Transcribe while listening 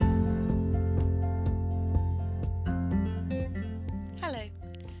Hello,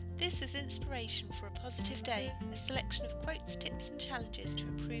 this is Inspiration for a Positive Day, a selection of quotes, tips and challenges to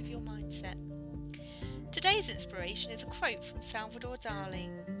improve your mindset. Today's inspiration is a quote from Salvador Dali.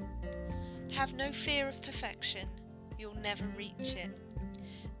 Have no fear of perfection, you'll never reach it.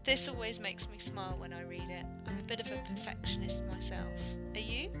 This always makes me smile when I read it. I'm a bit of a perfectionist myself. Are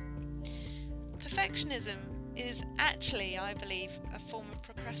you? Perfectionism is actually, I believe, a form of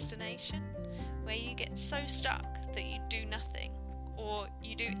procrastination, where you get so stuck that you do nothing, or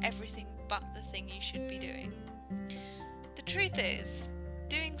you do everything but the thing you should be doing. The truth is,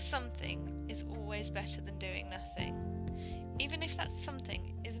 doing something is always better than doing nothing, even if that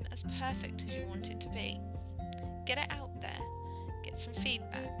something isn't as perfect as you want it to be. Get it out there, get some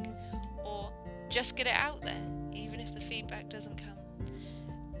feedback, or just get it out there, even if the feedback doesn't come.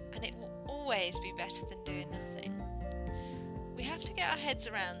 And it will always be better than doing nothing. We have to get our heads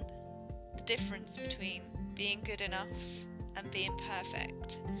around the difference between being good enough and being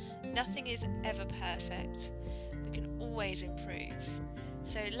perfect. Nothing is ever perfect. We can always improve.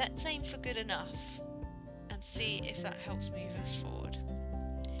 So let's aim for good enough and see if that helps move us forward.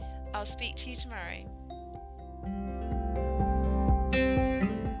 I'll speak to you tomorrow.